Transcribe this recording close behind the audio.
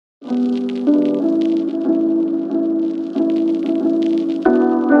Alright,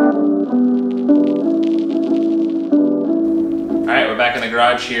 we're back in the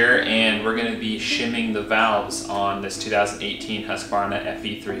garage here and we're going to be shimming the valves on this 2018 Husqvarna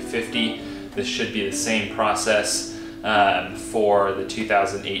FE 350. This should be the same process for the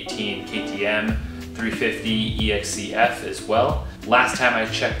 2018 KTM 350 EXC-F as well. Last time I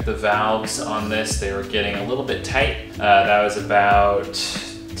checked the valves on this, they were getting a little bit tight. That was about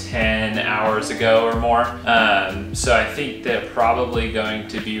 10 hours ago or more. So I think they're probably going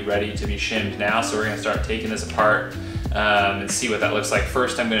to be ready to be shimmed now. So we're going to start taking this apart and see what that looks like.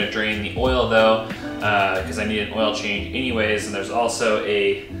 First, I'm going to drain the oil though, because I need an oil change anyways. And there's also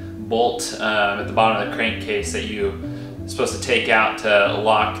a bolt at the bottom of the crankcase that you're supposed to take out to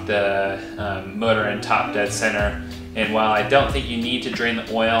lock the motor in top dead center. And while I don't think you need to drain the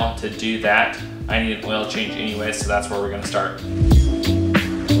oil to do that, I need an oil change anyway, so that's where we're going to start.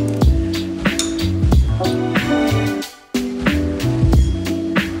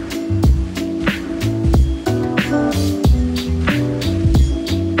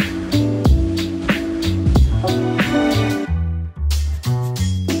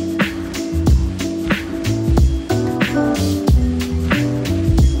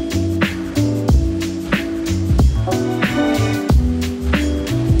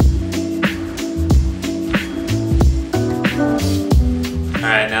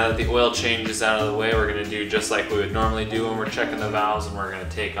 Now that the oil change is out of the way, we're going to do just like we would normally do when we're checking the valves, and we're going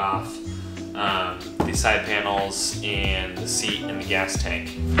to take off the side panels and the seat and the gas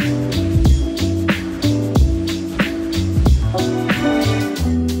tank.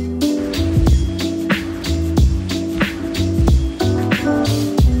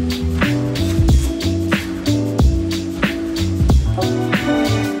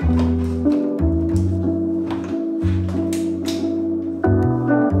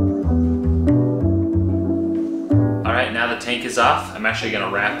 Now the tank is off. I'm actually going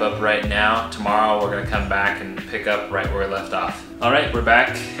to wrap up right now. Tomorrow we're going to come back and pick up right where we left off. Alright, we're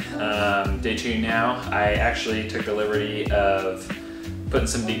back. Day 2 now. I actually took the liberty of putting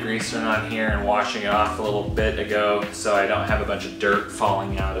some degreaser on here and washing it off a little bit ago so I don't have a bunch of dirt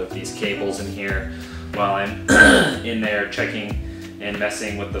falling out of these cables in here while I'm in there checking and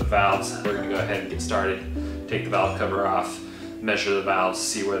messing with the valves. We're going to go ahead and get started. Take the valve cover off, measure the valves,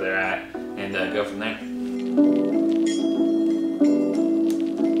 see where they're at, and go from there.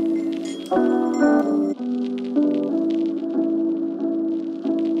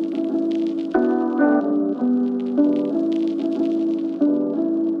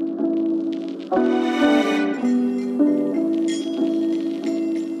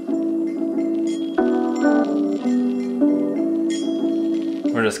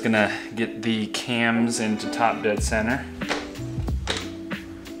 We're just gonna get the cams into top dead center,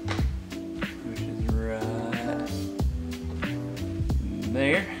 which is right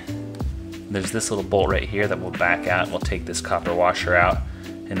there. There's this little bolt right here that will back out, and we'll take this copper washer out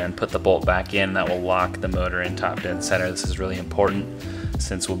and then put the bolt back in. That will lock the motor in top dead center. This is really important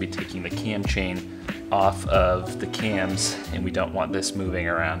since we'll be taking the cam chain off of the cams and we don't want this moving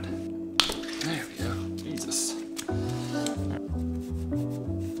around. There we go. Jesus.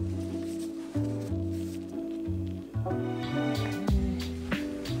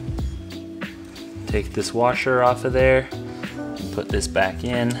 Take this washer off of there and put this back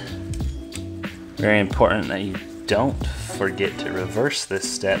in. Very important that you don't forget to reverse this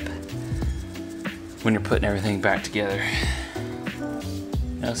step when you're putting everything back together,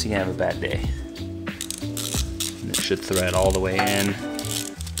 else you can have a bad day. And it should thread all the way in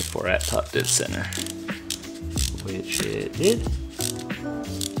before at top dead center, which it did.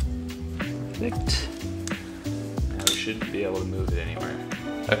 Perfect. Now we should be able to move it anywhere.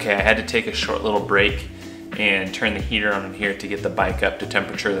 Okay, I had to take a short little break and turn the heater on in here to get the bike up to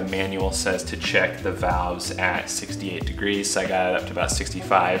temperature. The manual says to check the valves at 68 degrees, so I got it up to about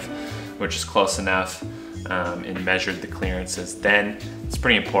 65, which is close enough, and measured the clearances. Then it's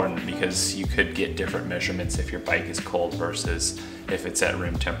pretty important because you could get different measurements if your bike is cold versus if it's at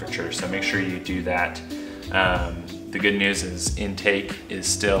room temperature, so make sure you do that. The good news is intake is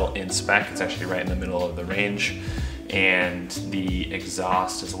still in spec. It's actually right in the middle of the range. And the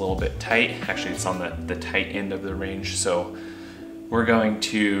exhaust is a little bit tight. Actually, it's on the tight end of the range. So we're going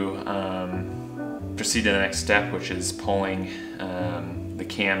to proceed to the next step, which is pulling the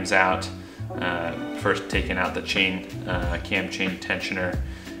cams out. First taking out the chain, cam chain tensioner,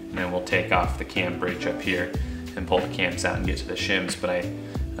 and then we'll take off the cam bridge up here and pull the cams out and get to the shims. But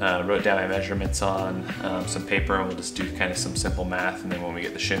I wrote down my measurements on some paper, and we'll just do kind of some simple math, and then when we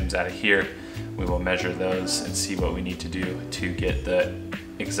get the shims out of here, we will measure those and see what we need to do to get the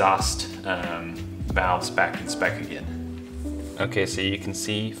exhaust valves back in spec again. Okay, so you can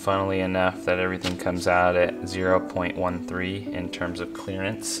see, funnily enough, that everything comes out at 0.13 in terms of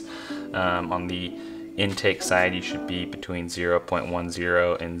clearance. On the intake side, you should be between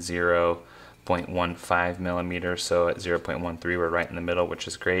 0.10 and 0.15 millimeters. So at 0.13, we're right in the middle, which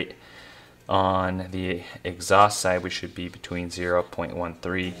is great. On the exhaust side, we should be between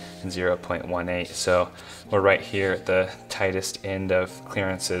 0.13 and 0.18. So we're right here at the tightest end of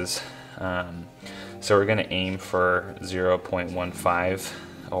clearances. So we're going to aim for 0.15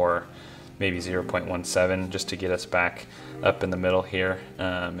 or maybe 0.17 just to get us back up in the middle here.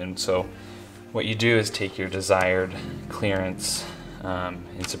 And so what you do is take your desired clearance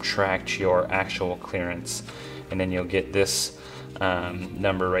and subtract your actual clearance, and then you'll get this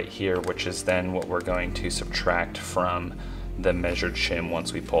number right here, which is then what we're going to subtract from the measured shim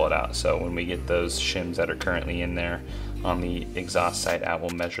once we pull it out. So when we get those shims that are currently in there on the exhaust side out,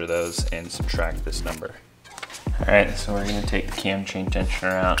 we'll measure those and subtract this number. Alright, so we're going to take the cam chain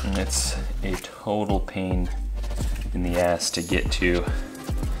tensioner out, and it's a total pain in the ass to get to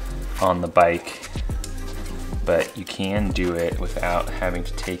on the bike, but you can do it without having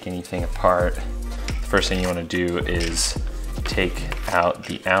to take anything apart. The first thing you want to do is take out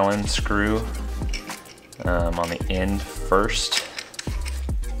the Allen screw on the end first.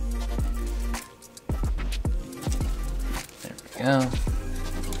 There we go.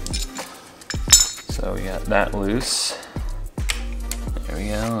 So we got that loose. There we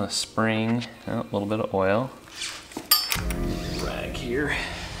go, a spring, a little bit of oil. Rag here.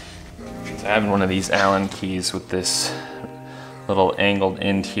 So having one of these Allen keys with this little angled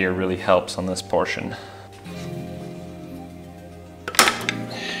end here really helps on this portion.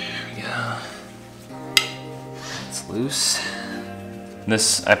 Loose.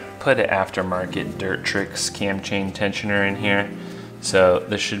 This, I put an aftermarket Dirt Tricks cam chain tensioner in here, so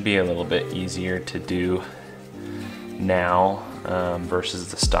this should be a little bit easier to do now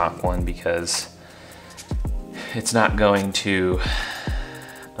versus the stock one, because it's not going to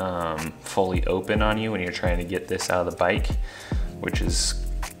fully open on you when you're trying to get this out of the bike, which is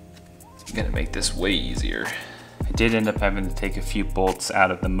gonna make this way easier. I did end up having to take a few bolts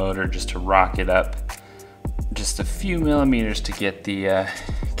out of the motor just to rock it up just a few millimeters to get the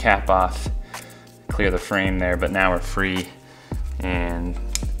cap off, clear the frame there, but now we're free, and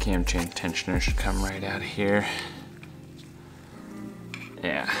the cam chain tensioner should come right out of here.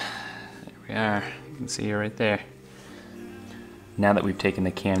 Yeah, there we are. You can see it right there. Now that we've taken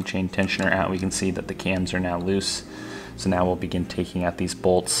the cam chain tensioner out, we can see that the cams are now loose. So now we'll begin taking out these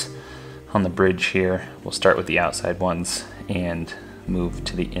bolts on the bridge here. We'll start with the outside ones and move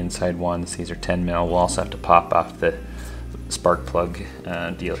to the inside ones. These are 10 mil. We'll also have to pop off the spark plug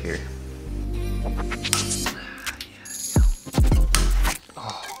deal here.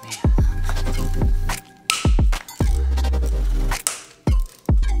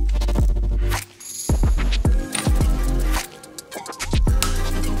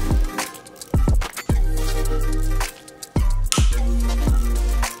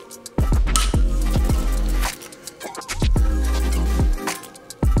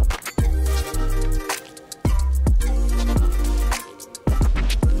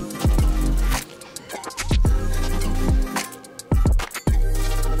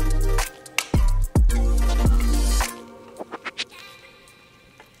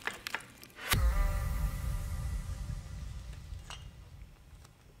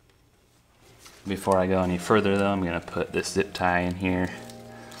 Before I go any further though, I'm going to put this zip tie in here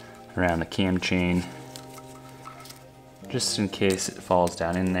around the cam chain, just in case it falls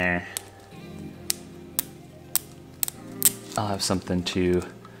down in there. I'll have something to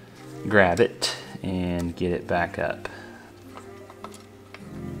grab it and get it back up.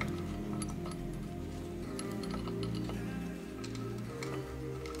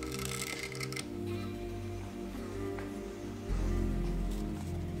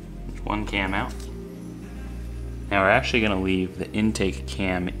 One cam out. Now we're actually going to leave the intake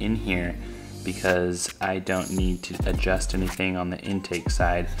cam in here because I don't need to adjust anything on the intake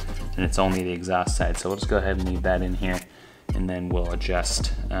side, and it's only the exhaust side. So we'll just go ahead and leave that in here, and then we'll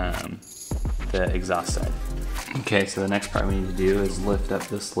adjust the exhaust side. Okay, so the next part we need to do is lift up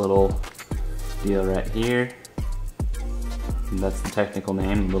this little deal right here. And that's the technical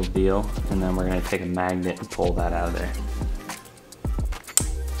name, little deal. And then we're going to take a magnet and pull that out of there.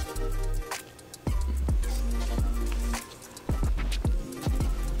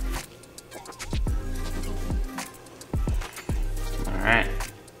 Alright,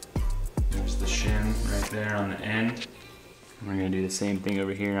 there's the shim right there on the end. We're going to do the same thing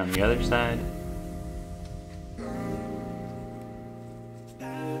over here on the other side.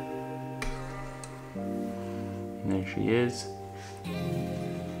 There she is.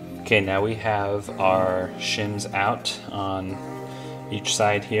 Okay, now we have our shims out on each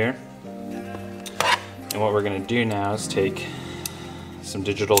side here. And what we're gonna do now is take some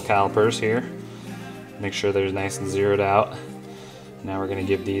digital calipers here, make sure they're nice and zeroed out. Now we're gonna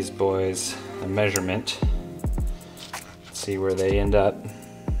give these boys a measurement, see where they end up.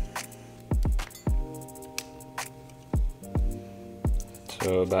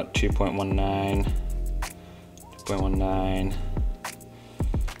 So about 2.19, 2.19,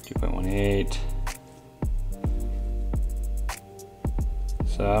 2.18.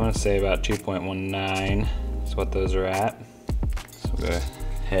 So I'm gonna say about 2.19 is what those are at. So we'll go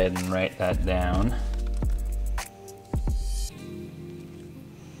ahead and write that down.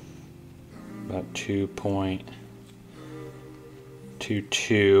 About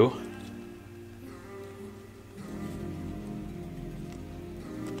 2.22.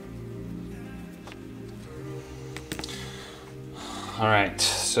 All right,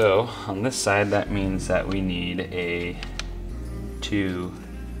 so on this side, that means that we need a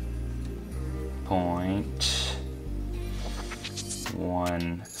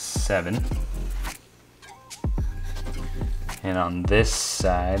 2.17. And on this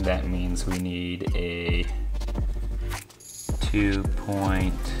side, that means we need a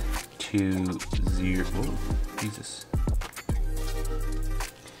 2.20. Oh, Jesus.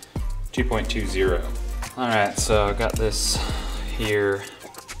 2.20. All right, so I got this here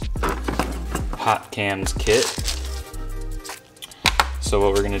hot cams kit. So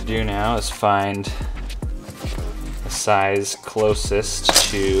what we're gonna do now is find a size closest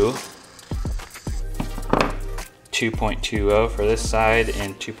to 2.20 for this side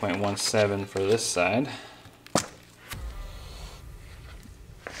and 2.17 for this side.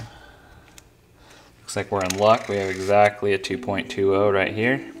 Looks like we're in luck. We have exactly a 2.20 right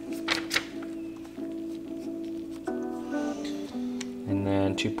here. And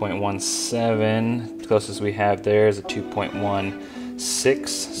then 2.17, closest we have there is a 2.16,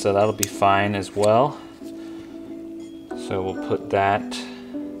 so that'll be fine as well. So we'll put that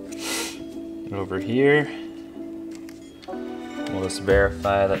over here. We'll just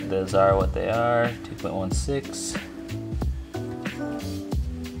verify that those are what they are, 2.16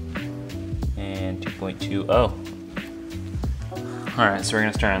 and 2.20. All right, so we're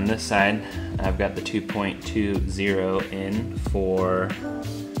gonna start on this side. I've got the 2.20 in for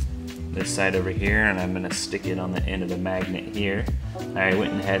this side over here, and I'm gonna stick it on the end of the magnet here. I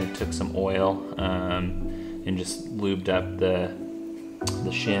went ahead and took some oil and just lubed up the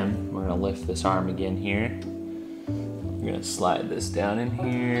shim. We're gonna lift this arm again here. We're gonna slide this down in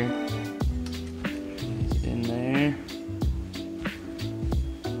here, get in there.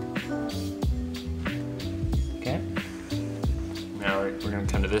 Okay. Now we're gonna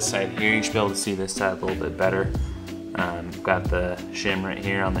come to this side here. You should be able to see this side a little bit better. Got the shim right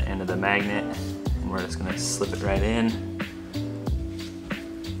here on the end of the magnet, and we're just gonna slip it right in,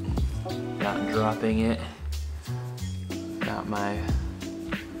 not dropping it. Got my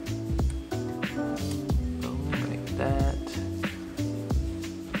like that,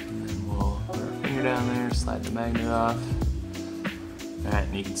 and then we'll put our finger down there, slide the magnet off. All right,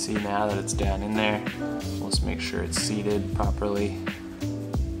 and you can see now that it's down in there. We'll just make sure it's seated properly.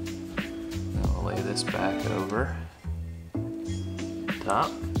 Then we'll lay this back over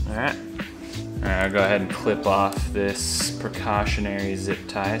top. All right, I'll go ahead and clip off this precautionary zip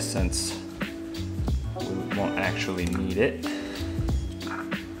tie since we won't actually need it.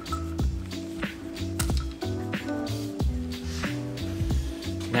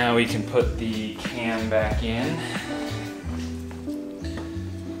 Now we can put the cam back in,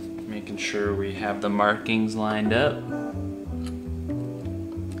 making sure we have the markings lined up.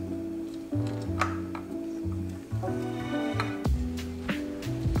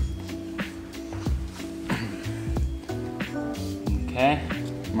 Okay,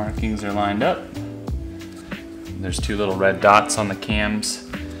 markings are lined up. There's two little red dots on the cams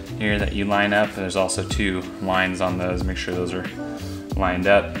here that you line up. There's also two lines on those. Make sure those are lined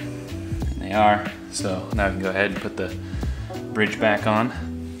up, and they are. So now we can go ahead and put the bridge back on.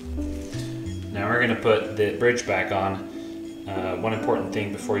 Now we're gonna put the bridge back on. One important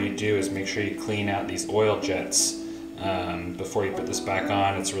thing before you do is make sure you clean out these oil jets. Before you put this back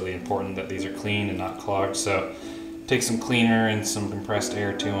on, it's really important that these are clean and not clogged. So take some cleaner and some compressed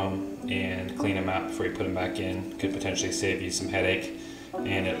air to them and clean them out before you put them back in. Could potentially save you some headache,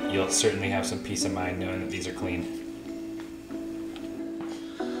 and you'll certainly have some peace of mind knowing that these are clean.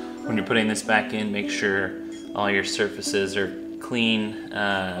 When you're putting this back in, make sure all your surfaces are clean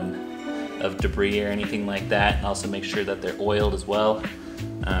of debris or anything like that, and also make sure that they're oiled as well.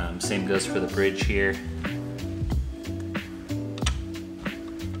 Same goes for the bridge here.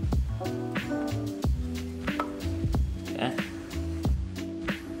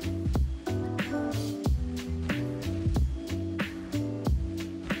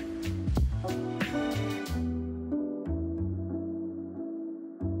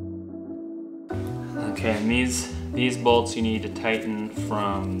 Okay, and these bolts you need to tighten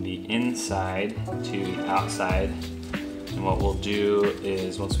from the inside to the outside. And what we'll do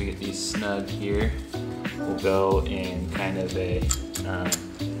is, once we get these snug here, we'll go in kind of a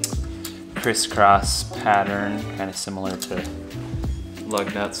crisscross pattern, kind of similar to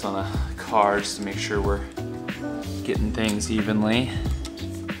lug nuts on a car, just to make sure we're getting things evenly.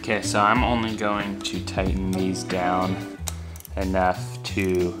 Okay, so I'm only going to tighten these down enough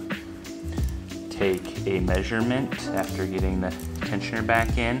to take a measurement after getting the tensioner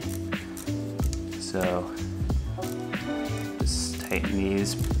back in. So just tighten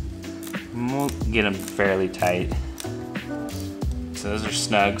these. We'll get them fairly tight. So those are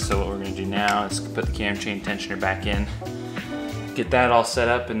snug, so what we're gonna do now is put the cam chain tensioner back in, get that all set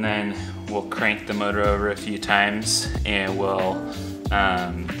up, and then we'll crank the motor over a few times and we'll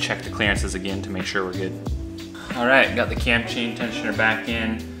check the clearances again to make sure we're good. All right, got the cam chain tensioner back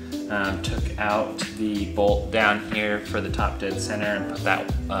in, took out the bolt down here for the top dead center and put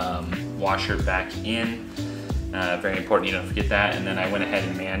that washer back in. Very important you don't forget that. And then I went ahead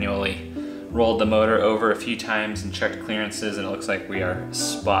and manually rolled the motor over a few times and checked clearances, and it looks like we are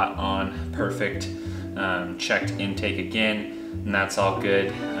spot on, perfect. Checked intake again, and that's all good.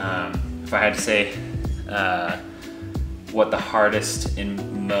 If I had to say what the hardest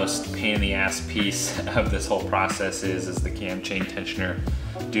and most pain in the ass piece of this whole process is the cam chain tensioner,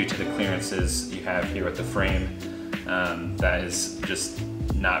 due to the clearances you have here with the frame. That is just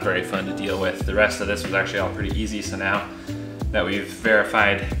not very fun to deal with. The rest of this was actually all pretty easy, so now that we've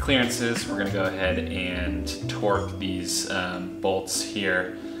verified clearances, we're gonna go ahead and torque these bolts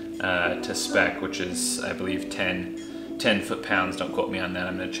here to spec, which is, I believe, 10 foot-pounds. Don't quote me on that.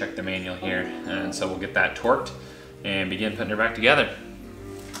 I'm gonna check the manual here. And so we'll get that torqued and begin putting her back together.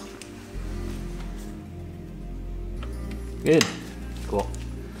 Good, cool.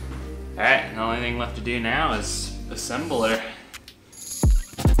 All right, the only thing left to do now is assemble her.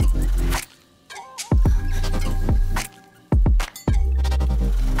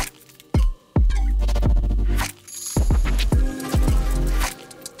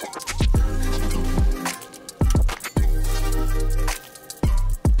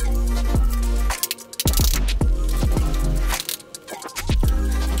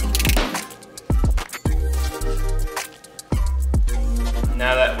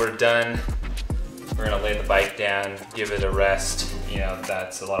 Now that we're done, we're gonna lay the bike down, give it a rest. You know,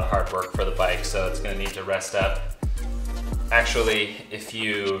 that's a lot of hard work for the bike, so it's gonna need to rest up. Actually, if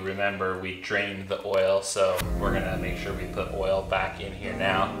you remember, we drained the oil, so we're gonna make sure we put oil back in here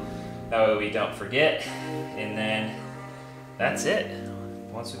now. That way we don't forget, and then that's it.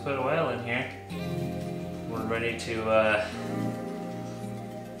 Once we put oil in here, we're ready to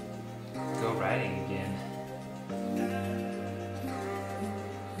go riding again.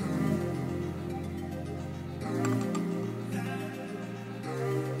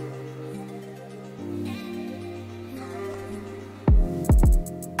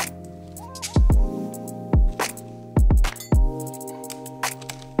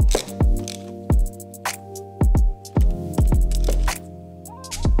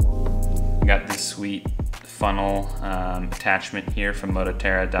 Got this sweet funnel attachment here from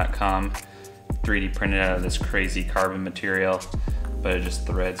mototerra.com, 3D printed out of this crazy carbon material, but it just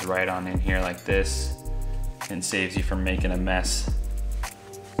threads right on in here like this and saves you from making a mess.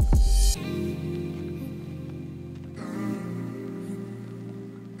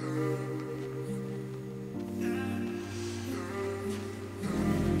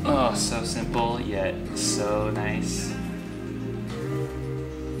 Oh, so simple yet so nice.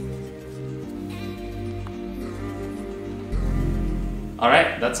 All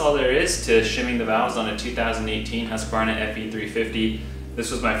right, that's all there is to shimming the valves on a 2018 Husqvarna FE 350. This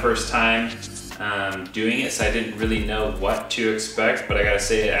was my first time doing it, so I didn't really know what to expect, but I gotta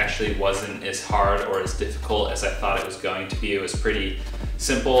say it actually wasn't as hard or as difficult as I thought it was going to be. It was pretty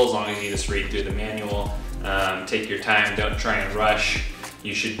simple as long as you just read through the manual. Take your time, don't try and rush.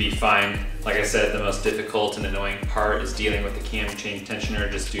 You should be fine. Like I said, the most difficult and annoying part is dealing with the cam chain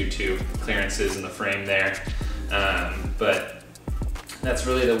tensioner just due to clearances in the frame there. But that's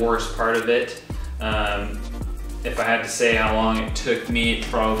really the worst part of it. If I had to say how long it took me, it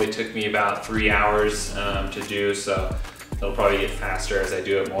probably took me about 3 hours to do, so it'll probably get faster as I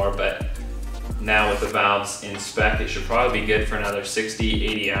do it more, but now with the valves in spec, it should probably be good for another 60,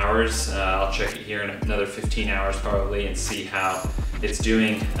 80 hours. I'll check it here in another 15 hours probably and see how it's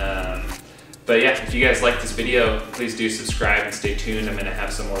doing. But yeah, if you guys like this video, please do subscribe and stay tuned. I'm gonna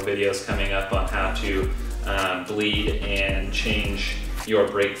have some more videos coming up on how to bleed and change your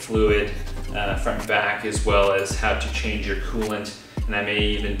brake fluid front and back, as well as how to change your coolant, and I may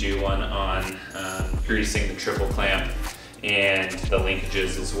even do one on greasing the triple clamp and the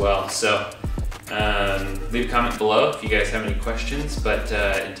linkages as well. So leave a comment below if you guys have any questions, but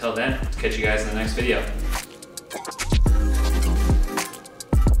until then, catch you guys in the next video.